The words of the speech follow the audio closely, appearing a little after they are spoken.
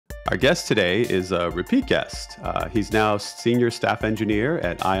Our guest today is a repeat guest. He's now senior staff engineer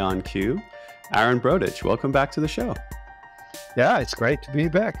at IonQ, Aharon Brodutch. Welcome back to the show. Yeah, it's great to be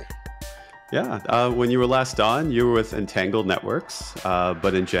back. Yeah, when you were last on, you were with Entangled Networks,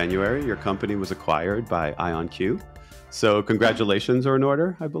 but in January, your company was acquired by IonQ. So congratulations are in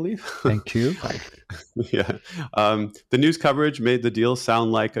order, I believe. Thank you. Yeah. The news coverage made the deal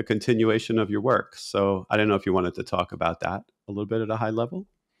sound like a continuation of your work. So I don't know if you wanted to talk about that a little bit at a high level.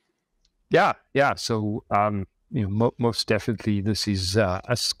 Yeah. So, most definitely, this is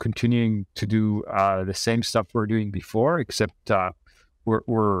us continuing to do the same stuff we're doing before, except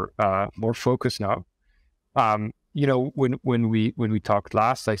we're more focused now. When we talked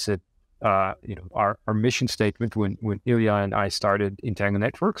last, I said, our mission statement when Ilya and I started Entangling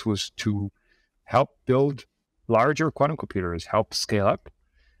Networks was to help build larger quantum computers, help scale up,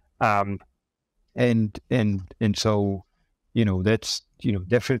 and so. That's,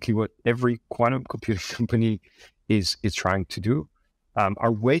 definitely what every quantum computing company is trying to do.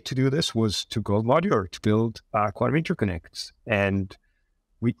 Our way to do this was to go modular, to build quantum interconnects. And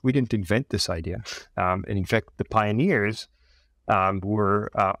we didn't invent this idea. And in fact, the pioneers were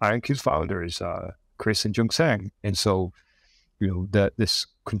IonQ's founders, Chris and Jung Sang. And so, this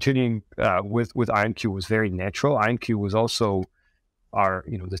continuing with IonQ was very natural. IonQ was also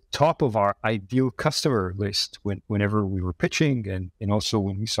the top of our ideal customer list whenever we were pitching, and also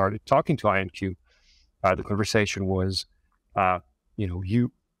when we started talking to IonQ, the conversation was,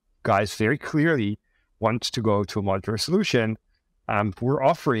 you guys very clearly want to go to a modular solution. We're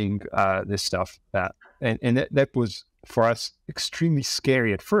offering this stuff, and that was for us extremely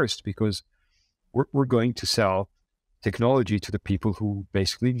scary at first, because we're going to sell technology to the people who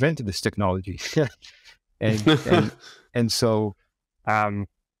basically invented this technology, and so.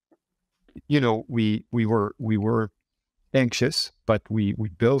 We were anxious, but we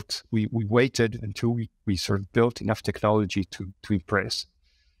waited until we sort of built enough technology to impress.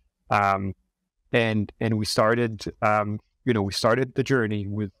 And we started, we started the journey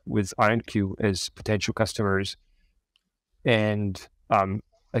with IonQ as potential customers. And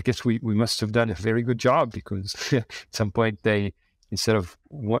I guess we must have done a very good job, because at some point they, instead of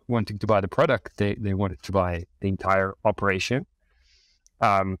wanting to buy the product, they wanted to buy the entire operation.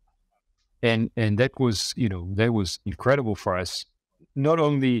 And that was incredible for us, not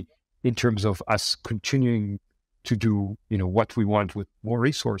only in terms of us continuing to do, what we want with more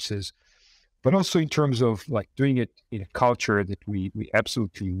resources, but also in terms of like doing it in a culture that we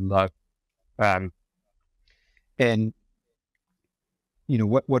absolutely love. And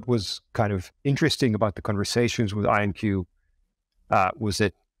what was kind of interesting about the conversations with IonQ was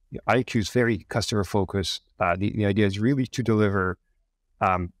that IonQ is very customer focused. The idea is really to deliver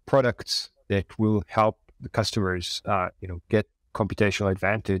products that will help the customers, get computational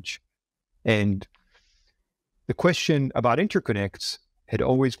advantage. And the question about interconnects had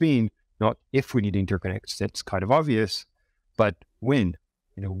always been not if we need interconnects, that's kind of obvious, but when,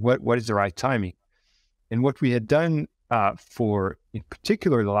 what is the right timing? And what we had done for, in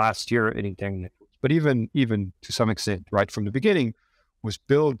particular, the last year at Entangling Networks, but even to some extent right from the beginning, was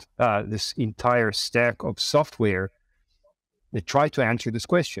build this entire stack of software that try to answer this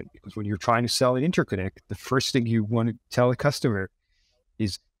question. Because when you're trying to sell an interconnect, the first thing you want to tell a customer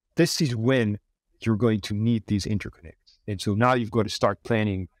is, this is when you're going to need these interconnects. And so now you've got to start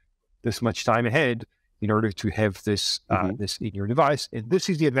planning this much time ahead in order to have this this in your device. And this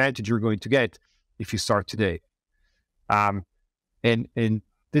is the advantage you're going to get if you start today. And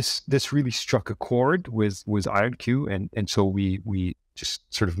this really struck a chord with IonQ, and so we just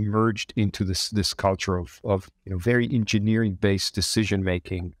sort of merged into this culture of very engineering based decision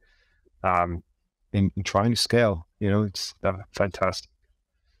making, in trying to scale. It's fantastic.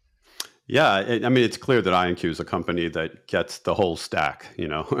 Yeah, I mean, it's clear that IonQ is a company that gets the whole stack,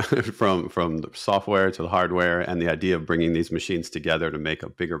 from the software to the hardware, and the idea of bringing these machines together to make a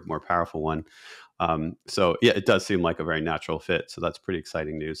bigger, more powerful one. So yeah, it does seem like a very natural fit. So that's pretty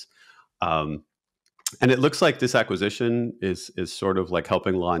exciting news. And it looks like this acquisition is sort of like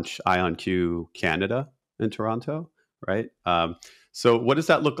helping launch IonQ Canada in Toronto, right? So what does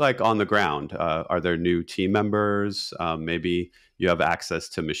that look like on the ground? Are there new team members? Maybe you have access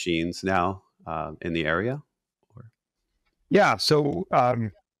to machines now in the area? Yeah. So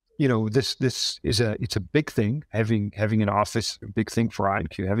this is it's a big thing, having an office, a big thing for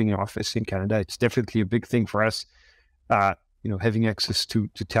IonQ, having an office in Canada. It's definitely a big thing for us. Having access to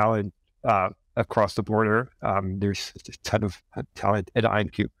talent across the border. There's a ton of talent at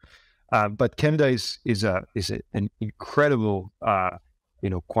IonQ. But Canada is an incredible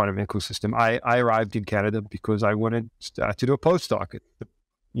quantum ecosystem. I arrived in Canada because I wanted to do a postdoc at the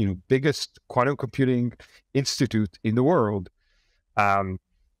biggest quantum computing institute in the world. And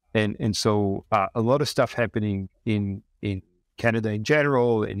so a lot of stuff happening in Canada in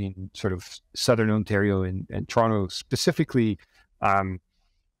general, and in sort of Southern Ontario and Toronto specifically, and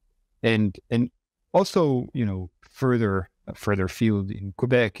also further afield in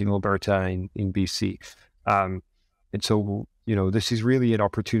Quebec, in Alberta, in BC, and so this is really an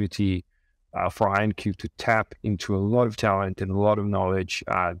opportunity for IonQ to tap into a lot of talent and a lot of knowledge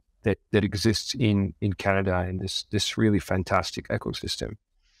that exists in Canada, and this really fantastic ecosystem.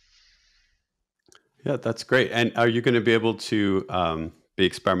 Yeah, that's great. And are you going to be able to be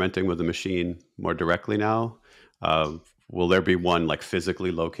experimenting with the machine more directly now? Will there be one like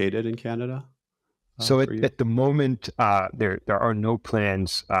physically located in Canada So for you? at the moment, there are no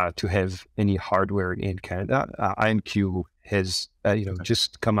plans to have any hardware in Canada. IonQ has Okay.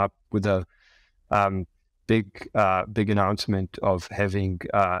 just come up with a big announcement of having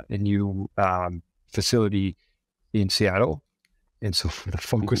a new facility in Seattle, and so the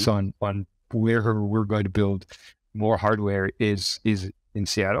focus Hmm. on where we're going to build more hardware is in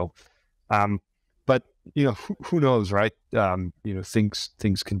Seattle. Um, but who knows, right?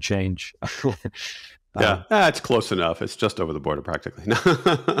 Things can change. Yeah, um, it's close enough. It's just over the border practically.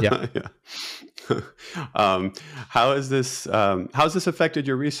 yeah, Yeah. How has this affected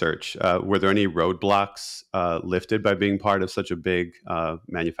your research? Were there any roadblocks lifted by being part of such a big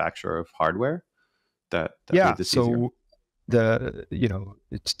manufacturer of hardware that yeah. made this easier? So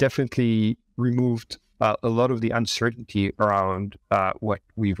it's definitely removed a lot of the uncertainty around what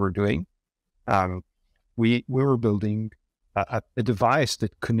we were doing. Um, we were building a device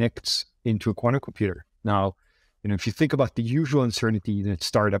that connects into a quantum computer. Now, if you think about the usual uncertainty that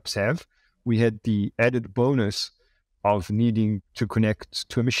startups have, we had the added bonus of needing to connect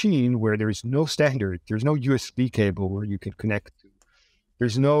to a machine where there is no standard. There's no USB cable where you can connect to.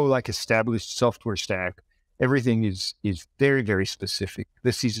 There's no like established software stack. Everything is very, very specific.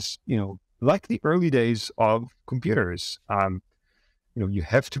 This is, like the early days of computers. You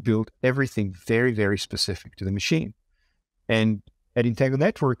have to build everything very, very specific to the machine. And at Entangled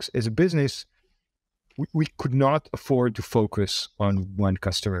Networks, as a business, we could not afford to focus on one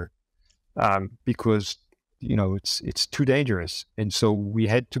customer because it's too dangerous. And so we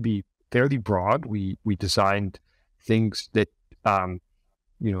had to be fairly broad. We designed things that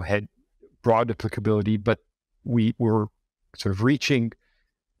had broad applicability, but we were sort of reaching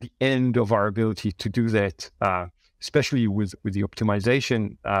the end of our ability to do that, especially with the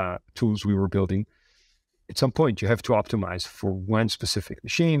optimization tools we were building. At some point, you have to optimize for one specific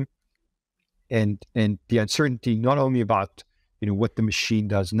machine, and the uncertainty not only about what the machine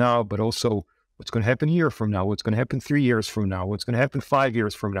does now, but also what's going to happen a year from now, what's going to happen 3 years from now, what's going to happen 5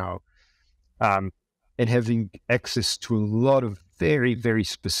 years from now, um, and having access to a lot of very, very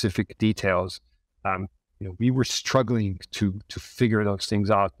specific details. We were struggling to figure those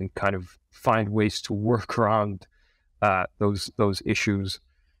things out and kind of find ways to work around those issues.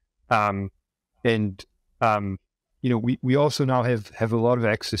 And we also now have a lot of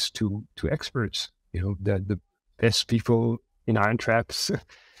access to experts. The best people in ion traps,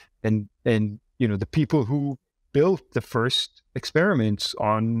 and the people who built the first experiments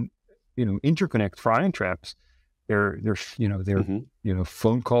on interconnect for ion traps. They're Hmm.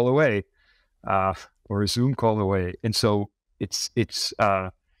 phone call away, or a Zoom call away, and so it's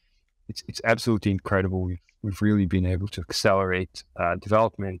absolutely incredible. We've really been able to accelerate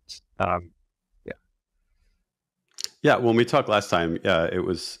development. Yeah, Yeah, when we talked last time, it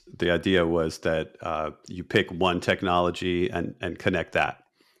was the idea was that you pick one technology and connect that,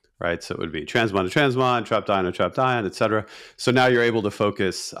 right? So it would be transmon to transmon, trapped ion to trapped ion, et cetera. So now you're able to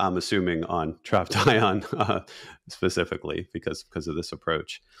focus, I'm assuming, on trapped ion specifically because of this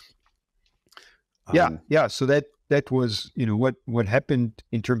approach. yeah, Um, yeah. So that was what happened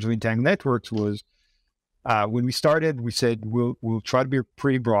in terms of Entangled Networks was when we started, we said we'll try to be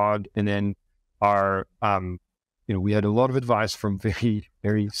pretty broad, and then our we had a lot of advice from very,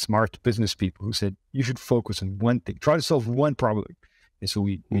 very smart business people who said you should focus on one thing, try to solve one problem. And so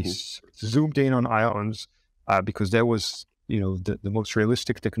we mhm. zoomed in on ions because that was the most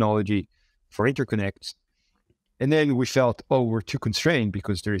realistic technology for interconnects. And then we felt, oh, we're too constrained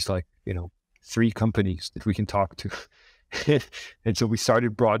because there's like 3 companies that we can talk to. And so we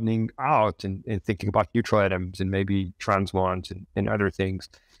started broadening out and thinking about neutral atoms and maybe transmons and other things.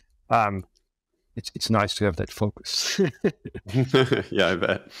 Um, it's nice to have that focus. Yeah, I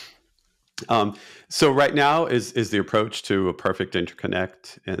bet. So right now is the approach to a perfect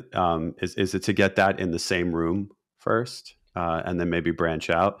interconnect. Is it to get that in the same room first? and then maybe branch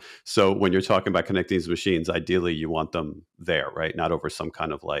out. So when you're talking about connecting these machines, ideally you want them there, right? Not over some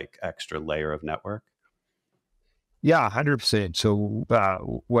kind of like extra layer of network. Yeah, 100%. So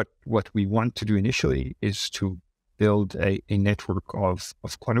what we want to do initially is to build a network of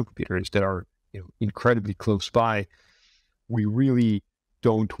quantum computers that are incredibly close by. We really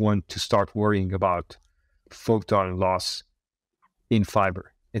don't want to start worrying about photon loss in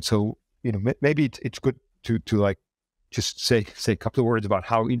fiber. And so maybe it's good to like just say a couple of words about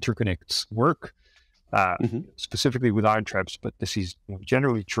how interconnects work, specifically with ion traps, but this is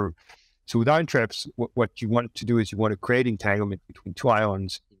generally true. So with ion traps, what you want to do is you want to create entanglement between two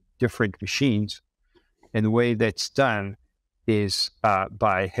ions in different machines. And the way that's done is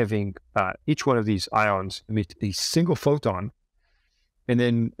by having each one of these ions emit a single photon and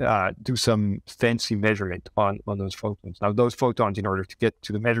then do some fancy measurement on those photons. Now, those photons, in order to get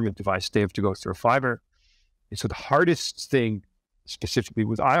to the measurement device, they have to go through a fiber. And so the hardest thing, specifically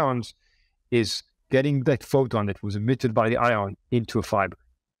with ions, is getting that photon that was emitted by the ion into a fiber.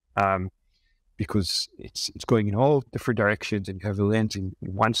 Because it's going in all different directions, and you have a lens in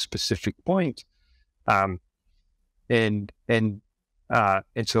one specific point, and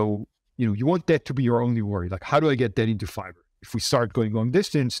so you want that to be your only worry. Like, how do I get that into fiber? If we start going long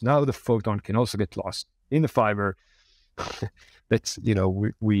distance, now the photon can also get lost in the fiber. That's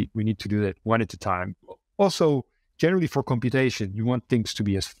we need to do that one at a time. Also, generally for computation, you want things to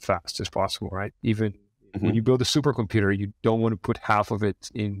be as fast as possible, right? Even when you build a supercomputer, you don't want to put half of it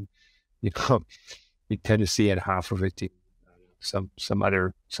in in Tennessee and half of it in some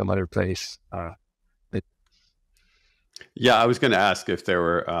other place. Yeah, I was going to ask if there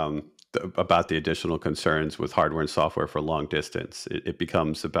were about the additional concerns with hardware and software for long distance. It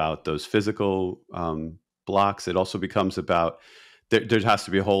becomes about those physical blocks. It also becomes about there has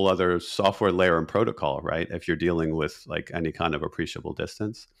to be a whole other software layer and protocol, right? If you're dealing with like any kind of appreciable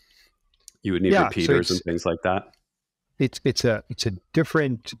distance, you would need repeaters and things like that. It's a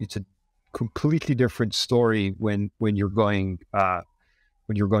completely different story when you're going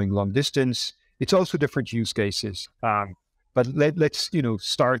long distance. It's also different use cases. But let's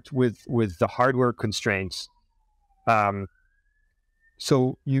start with the hardware constraints.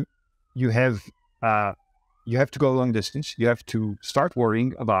 So you have to go long distance. You have to start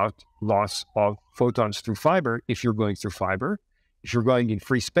worrying about loss of photons through fiber if you're going through fiber. If you're going in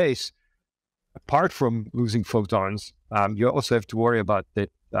free space, apart from losing photons, you also have to worry about that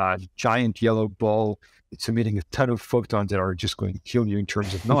giant yellow ball. It's emitting a ton of photons that are just going to kill you in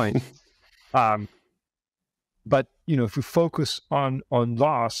terms of noise. But if you focus on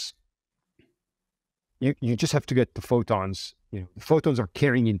loss, you just have to get the photons. The photons are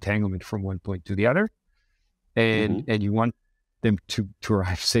carrying entanglement from one point to the other, and you want them to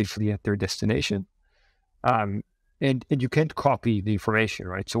arrive safely at their destination. And you can't copy the information,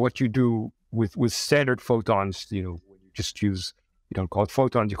 right? So what you do with standard photons, you just use, you don't call it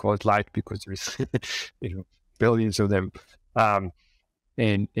photons, you call it light, because there's billions of them.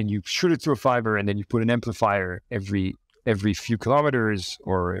 And you shoot it through a fiber, and then you put an amplifier every few kilometers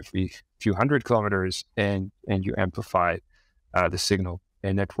or every few hundred kilometers, and you amplify the signal,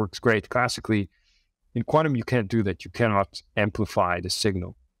 and that works great. Classically, in quantum, you can't do that. You cannot amplify the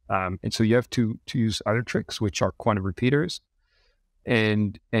signal, and so you have to use other tricks, which are quantum repeaters.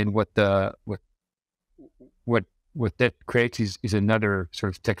 And what that creates is another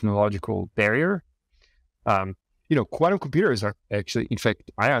sort of technological barrier. Quantum computers are actually, in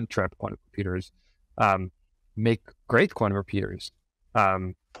fact, ion trap quantum computers make great quantum repeaters.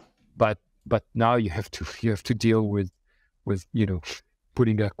 But now you have to deal with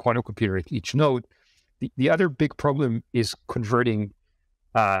putting a quantum computer at each node. The other big problem is converting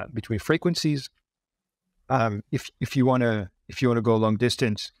between frequencies. If you want to go long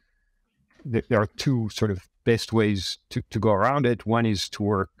distance, there are two sort of best ways to go around it. One is to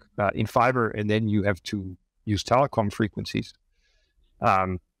work in fiber, and then you have to use telecom frequencies.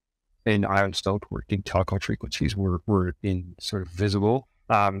 And ions don't work in telecom frequencies. We're in sort of visible.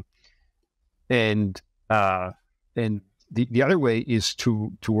 And the other way is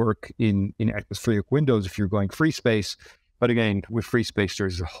to work in atmospheric windows if you're going free space. But again, with free space,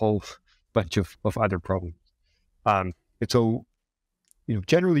 there's a whole bunch of other problems. And so,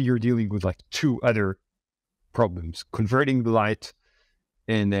 generally you're dealing with like two other problems: converting the light,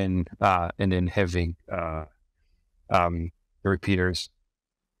 and then having the repeaters.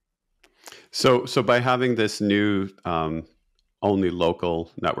 So by having this new only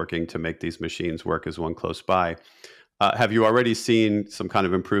local networking to make these machines work as one close by, have you already seen some kind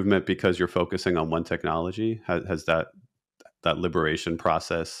of improvement because you're focusing on one technology? Has that liberation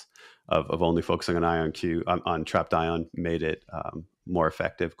process of only focusing on IonQ on trapped ion made it more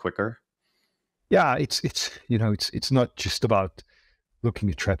effective, quicker? Yeah, it's not just about looking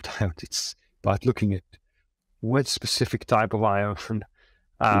at trapped ions. It's about looking at what specific type of ion.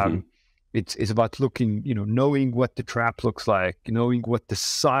 Hmm. It's about looking, knowing what the trap looks like, knowing what the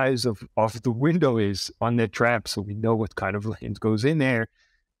size of the window is on that trap, so we know what kind of lens goes in there,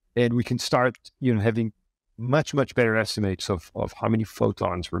 and we can start, having much better estimates of how many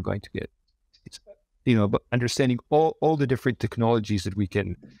photons we're going to get. It's but understanding all the different technologies that we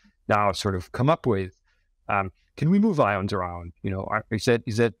can now sort of come up with. Can we move ions around? Is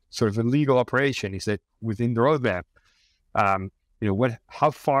that sort of a legal operation? Is that within the roadmap?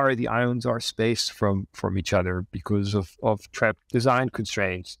 How far the ions are spaced from each other because of trap design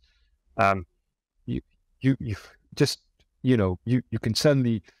constraints. You you just you can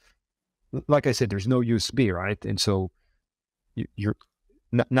suddenly, like I said, there's no USB, right? And so you're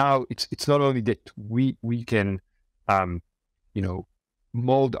now it's not only that we can you know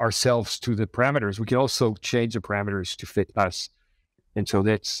mold ourselves to the parameters, we can also change the parameters to fit us, and so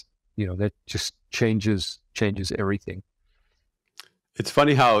that just changes everything. It's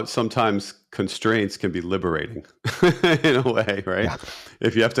funny how sometimes constraints can be liberating in a way, right? Yeah,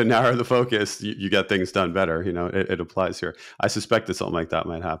 If you have to narrow the focus, you get things done better. It applies here. I suspect that something like that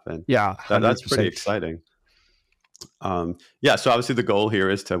might happen. yeah, That's pretty 100%. exciting. Yeah. So obviously the goal here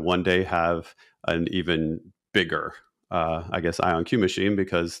is to one day have an even bigger, I guess, IonQ machine,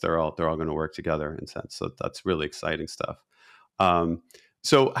 because they're all going to work together in a sense. So that's really exciting stuff. Um,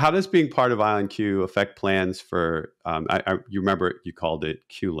 so how does being part of IonQ affect plans for? You remember you called it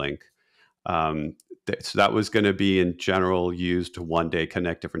QLink. So that was going to be in general used to one day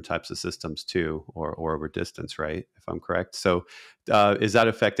connect different types of systems too, or over distance, right? If I'm correct. So is that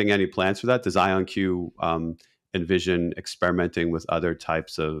affecting any plans for that? Does IonQ envision experimenting with other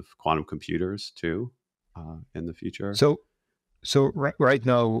types of quantum computers too in the future? So right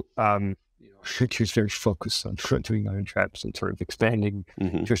now, she's very focused on doing ion traps and sort of expanding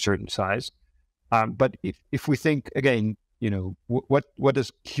Hmm. to a certain size. But if we think again, what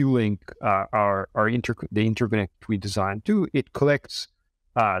does QLink, the interconnect we designed do? It collects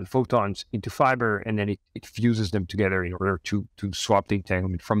the photons into fiber, and then it fuses them together in order to swap the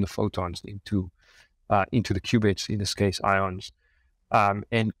entanglement from the photons into the qubits, in this case ions.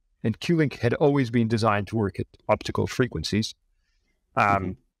 And QLink had always been designed to work at optical frequencies. Hmm.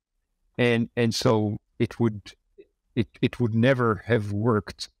 Um, and so it would never have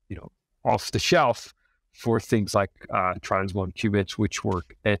worked, off the shelf for things like transmon qubits, which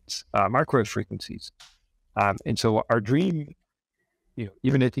work at microwave frequencies. And so our dream,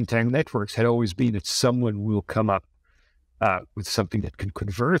 even at Entangled Networks, had always been that someone will come up with something that can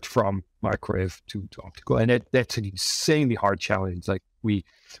convert from microwave to optical, and that's an insanely hard challenge. Like we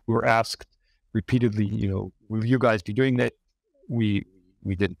were asked repeatedly, will you guys be doing that? We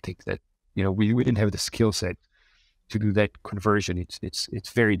didn't think that, we didn't have the skill set to do that conversion. It's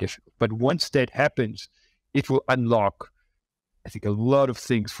very difficult. But once that happens, it will unlock, I think, a lot of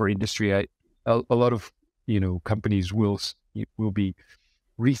things for industry. A lot of companies will be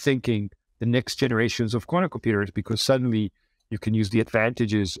rethinking the next generations of quantum computers, because suddenly you can use the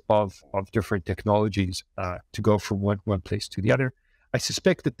advantages of different technologies to go from one place to the other. I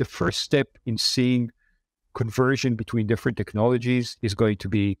suspect that the first step in seeing conversion between different technologies is going to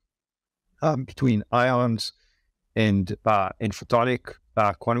be between ions and photonic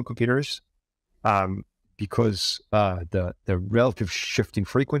quantum computers, because the relative shift in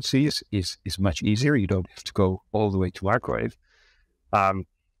frequencies is much easier. You don't have to go all the way to microwave,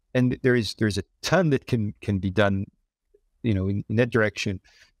 and there's a ton that can be done, in that direction.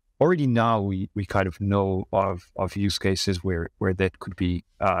 Already now, we kind of know of use cases where that could be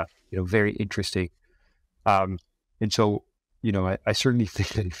very interesting, and so I certainly think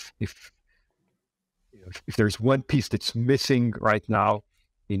that if there's one piece that's missing right now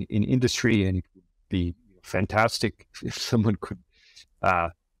in industry, and it would be fantastic if someone could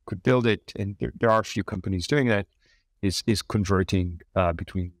build it, and there are a few companies doing that, is converting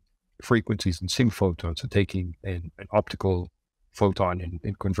between frequencies and single photons, so taking an optical photon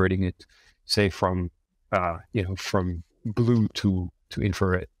and converting it, say from from blue to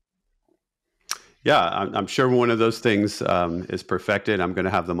infrared. Yeah, I'm sure one of those things is perfected. I'm going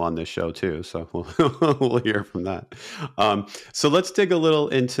to have them on this show too, so we'll hear from that. So let's dig a little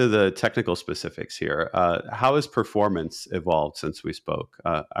into the technical specifics here. How has performance evolved since we spoke?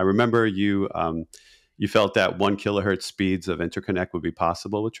 I remember you felt that 1 kilohertz speeds of interconnect would be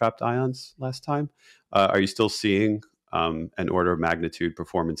possible with trapped ions last time. Are you still seeing an order of magnitude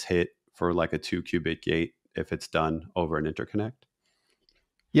performance hit for like a 2 qubit gate if it's done over an interconnect?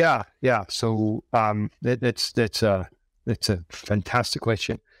 Yeah. So that's a fantastic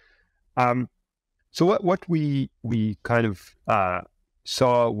question. So what we kind of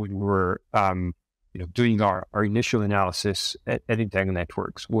saw when we were doing our initial analysis at Entangled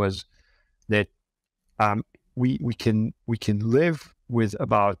Networks was that we can live with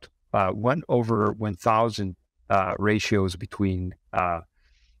about 1/1000 ratios between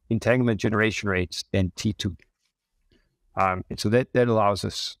entanglement generation rates and T2. And so that allows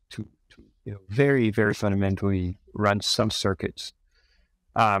us to very, very fundamentally run some circuits.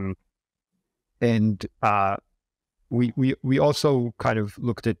 And we also kind of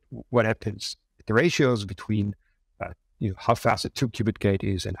looked at what happens at the ratios between how fast a 2-qubit gate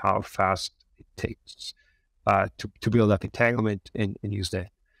is and how fast it takes to build up entanglement and use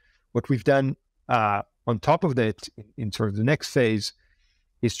that. What we've done on top of that in sort of the next phase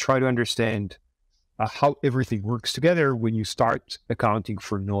is try to understand how everything works together when you start accounting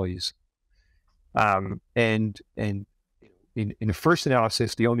for noise. And in the first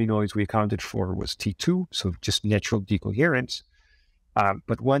analysis, the only noise we accounted for was T2, so just natural decoherence.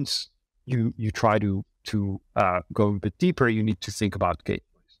 But once you try to go a bit deeper, you need to think about gate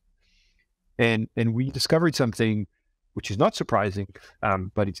noise. And we discovered something which is not surprising,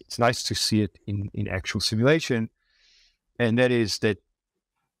 but it's nice to see it in actual simulation. And that is that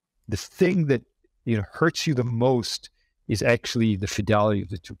the thing that hurts you the most is actually the fidelity of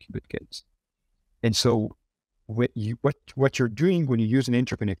the 2-qubit gates. And so what you're doing when you use an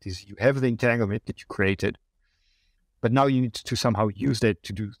interconnect is you have the entanglement that you created, but now you need to somehow use that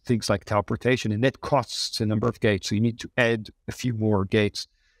to do things like teleportation, and that costs a number of gates. So you need to add a few more gates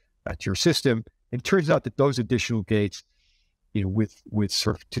to your system. And it turns out that those additional gates, with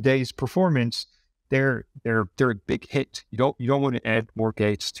sort of today's performance, they're a big hit. You don't want to add more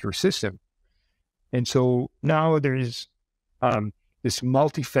gates to your system. And so now there's this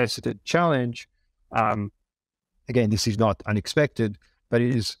multifaceted challenge. Again, this is not unexpected, but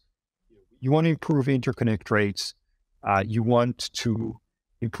it is, you want to improve interconnect rates. You want to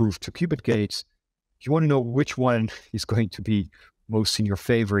improve 2-qubit gates. You want to know which one is going to be most in your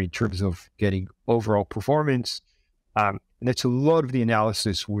favor in terms of getting overall performance. And that's a lot of the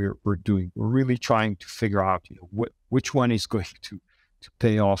analysis we're doing. We're really trying to figure out, which one is going to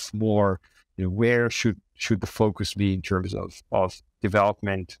pay off more. Where should the focus be in terms of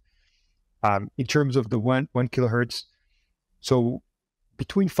development? In terms of the 1 kilohertz, so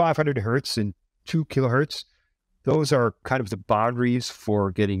between 500 hertz and 2 kilohertz, those are kind of the boundaries for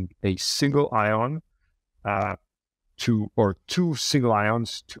getting a single ion or two single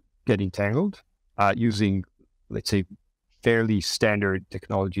ions to get entangled using, let's say, fairly standard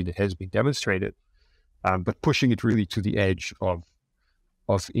technology that has been demonstrated, but pushing it really to the edge of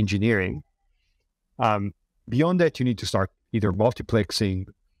engineering. Beyond that, you need to start either multiplexing.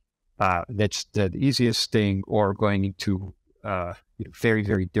 That's the easiest thing, or going into very,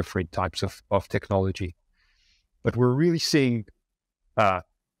 very different types of technology. But we're really seeing, when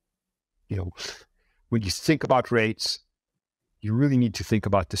you think about rates, you really need to think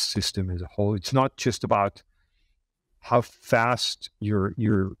about the system as a whole. It's not just about how fast you're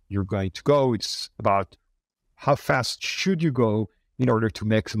going to go. It's about how fast should you go in order to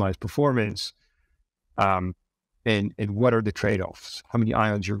maximize performance. And what are the trade-offs? How many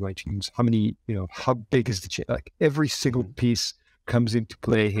ions you're going to use? How many, how big is the chain? Like every single piece comes into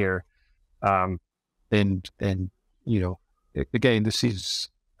play here. And again, this is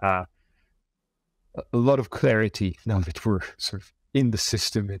a lot of clarity now that we're sort of in the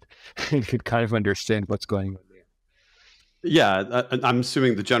system and can kind of understand what's going on there. Yeah, I'm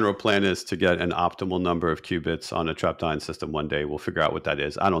assuming the general plan is to get an optimal number of qubits on a trapped ion system one day. We'll figure out what that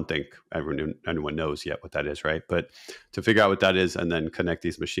is. I don't think anyone knows yet what that is, right? But to figure out what that is and then connect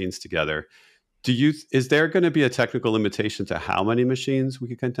these machines together, is there going to be a technical limitation to how many machines we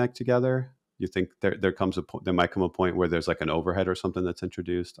can connect together? You think there might come a point where there's like an overhead or something that's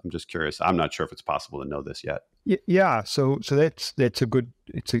introduced? I'm just curious. I'm not sure if it's possible to know this yet. Yeah. So that's a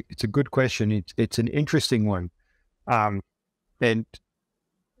good question. It's an interesting one. And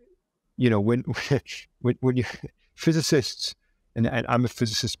when you physicists, and I'm a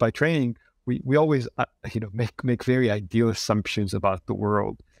physicist by training, we always make very ideal assumptions about the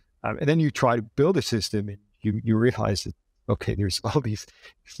world, and then you try to build a system, and you realize that there's all these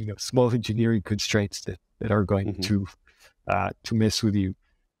small engineering constraints that are going to mess with you.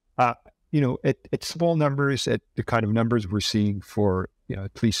 At small numbers, at the kind of numbers we're seeing for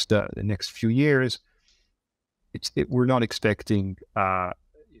at least the next few years, we're not expecting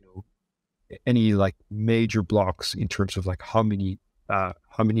any like major blocks in terms of like how many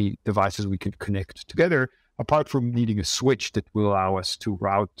devices we can connect together. apart from needing a switch that will allow us to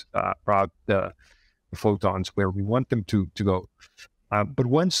route the photons where we want them to go. But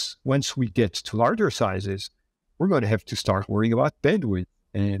once we get to larger sizes, we're going to have to start worrying about bandwidth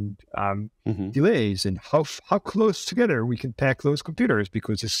and delays and how close together we can pack those computers,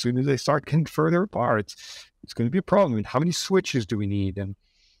 because as soon as they start getting further apart, it's going to be a problem. And how many switches do we need? And,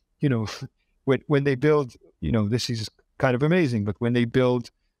 when they build, this is kind of amazing, but when they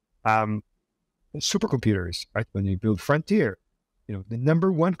build supercomputers, right? When they build Frontier, the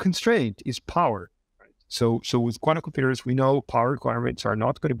number one constraint is power. Right? So with quantum computers, we know power requirements are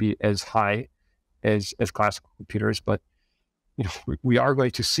not going to be as high as classical computers, but we are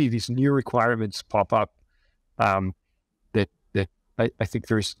going to see these new requirements pop up. That I think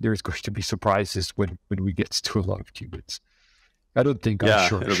there's going to be surprises when we get to a lot of qubits. I don't think. Yeah, I'm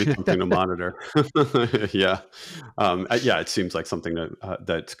sure. it'll be something to monitor. Yeah, it seems like something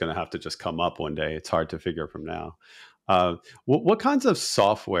that's going to have to just come up one day. It's hard to figure from now. What kinds of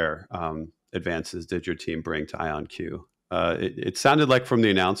software advances did your team bring to IonQ? It sounded like from the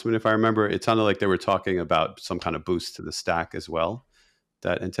announcement, if I remember, it sounded like they were talking about some kind of boost to the stack as well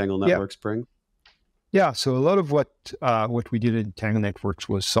that Entangled Networks bring. Yeah, so a lot of what we did in Entangled Networks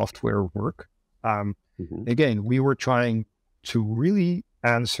was software work. Again, we were trying to really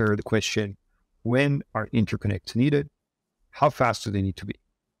answer the question: when are interconnects needed? How fast do they need to be?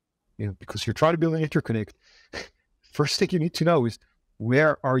 Because you're trying to build an interconnect. First thing you need to know is,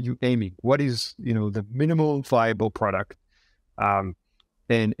 where are you aiming? What is the minimal viable product, and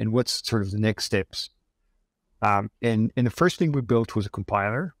what's sort of the next steps? And the first thing we built was a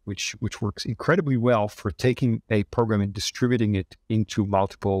compiler, which works incredibly well for taking a program and distributing it into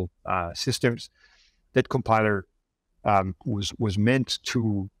multiple systems. That compiler was meant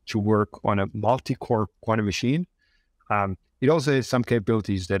to work on a multi-core quantum machine. It also has some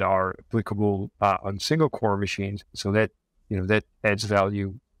capabilities that are applicable on single-core machines, so that that adds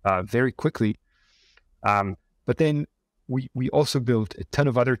value very quickly. But then we also built a ton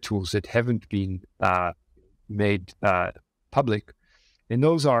of other tools that haven't been made public, and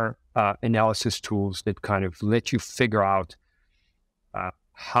those are analysis tools that kind of let you figure out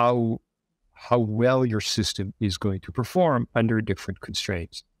how well your system is going to perform under different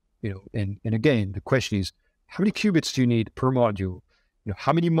constraints. And again, the question is, how many qubits do you need per module?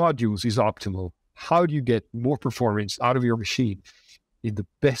 How many modules is optimal? How do you get more performance out of your machine in the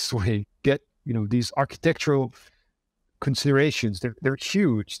best way? Get these architectural considerations. They're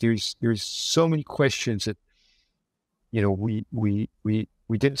huge. There's so many questions that we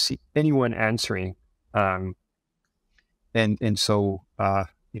didn't see anyone answering, and so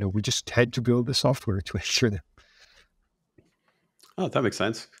we just had to build the software to ensure that. Oh, that makes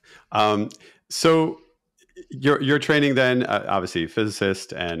sense. So your training then, obviously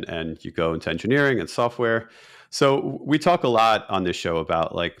physicist, and you go into engineering and software. So we talk a lot on this show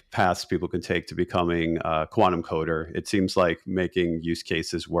about like paths people can take to becoming a quantum coder. It seems like making use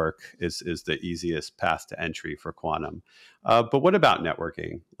cases work is the easiest path to entry for quantum. But what about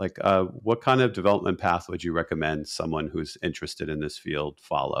networking? Like what kind of development path would you recommend someone who's interested in this field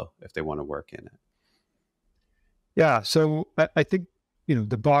follow if they want to work in it? Yeah, so I think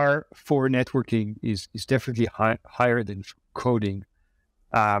the bar for networking is definitely higher than coding.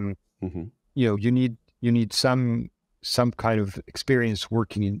 You need some kind of experience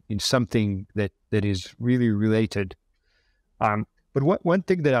working in something that is really related. But one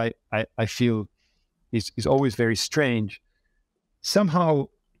thing that I feel is always very strange. Somehow,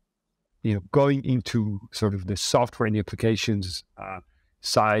 going into sort of the software and the applications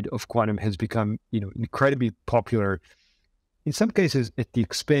side of quantum has become incredibly popular. In some cases, at the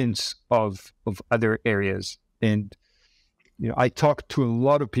expense of other areas. And I talk to a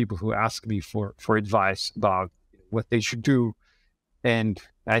lot of people who ask me for advice about what they should do, and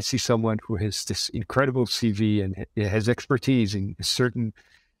I see someone who has this incredible CV and has expertise in a certain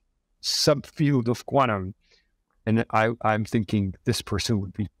subfield of quantum, and I'm thinking this person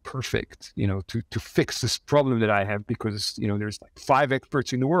would be perfect, to fix this problem that I have, because there's like 5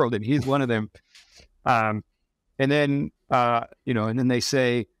 experts in the world, and he's one of them. And then they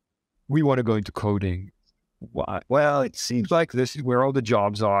say, we want to go into coding. Why? Well, it seems like this is where all the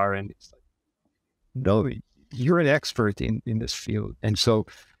jobs are. And it's like, no, you're an expert in this field. And so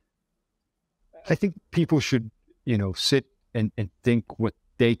I think people should, sit and think what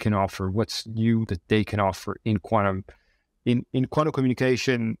they can offer, what's new that they can offer in quantum. In quantum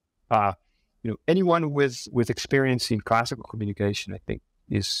communication, anyone with experience in classical communication, I think,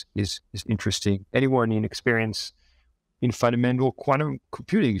 is interesting. Anyone in experience in fundamental quantum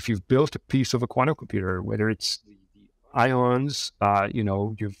computing, if you've built a piece of a quantum computer, whether it's the ions,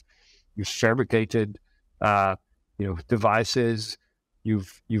 you've fabricated devices.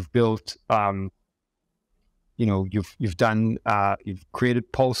 You've built, you've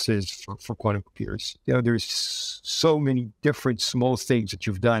created pulses for quantum computers. There's so many different small things that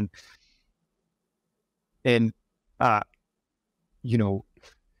you've done, and and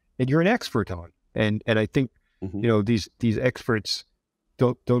you're an expert on. And I think these experts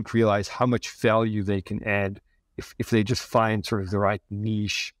don't realize how much value they can add if they just find sort of the right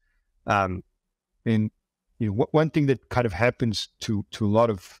niche. And one thing that kind of happens to a lot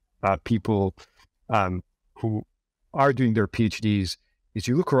of people who are doing their PhDs is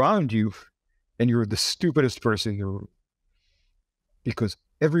you look around you and you're the stupidest person in the room, because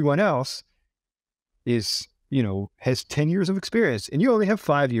everyone else is, has 10 years of experience and you only have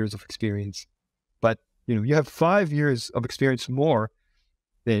 5 years of experience, but you have 5 years of experience more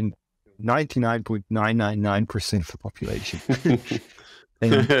than 99.999% of the population.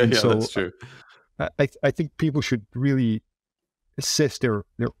 and so that's true. I think people should really assess their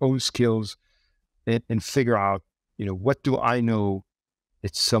own skills and figure out, what do I know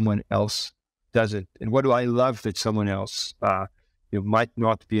that someone else doesn't, and what do I love that someone else might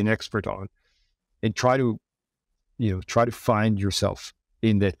not be an expert on, and try to find yourself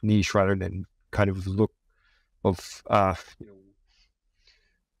in that niche rather than kind of look of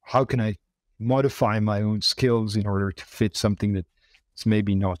how can I modify my own skills in order to fit something that's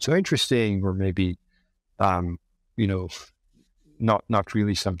maybe not so interesting, or maybe not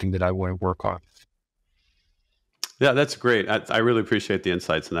really something that I want to work on. Yeah, that's great. I really appreciate the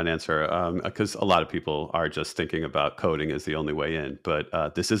insights in that answer, because a lot of people are just thinking about coding as the only way in.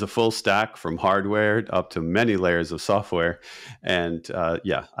 But this is a full stack from hardware up to many layers of software. And I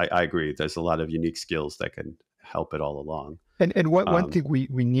agree. There's a lot of unique skills that can help it all along. And one thing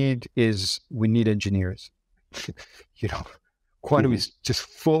we need is we need engineers. Quantum is just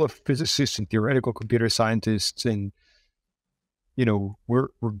full of physicists and theoretical computer scientists, and we're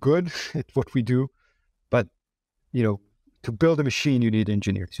good at what we do, but to build a machine, you need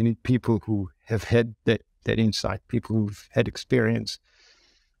engineers. You need people who have had that insight, people who've had experience,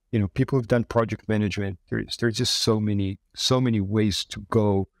 people who've done project management. There's just so many ways to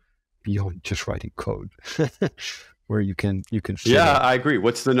go beyond just writing code, where you can. Yeah, I agree.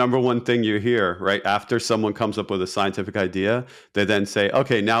 What's the number one thing you hear right after someone comes up with a scientific idea? They then say,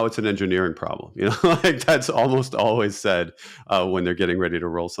 "Okay, now it's an engineering problem." Like that's almost always said when they're getting ready to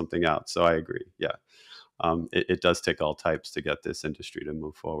roll something out. So I agree. Yeah. It does take all types to get this industry to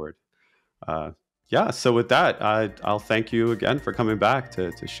move forward. So with that, I'll thank you again for coming back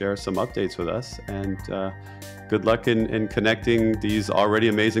to share some updates with us, and good luck in connecting these already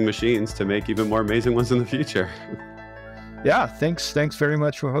amazing machines to make even more amazing ones in the future. Yeah, thanks very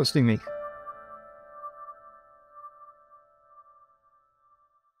much for hosting me.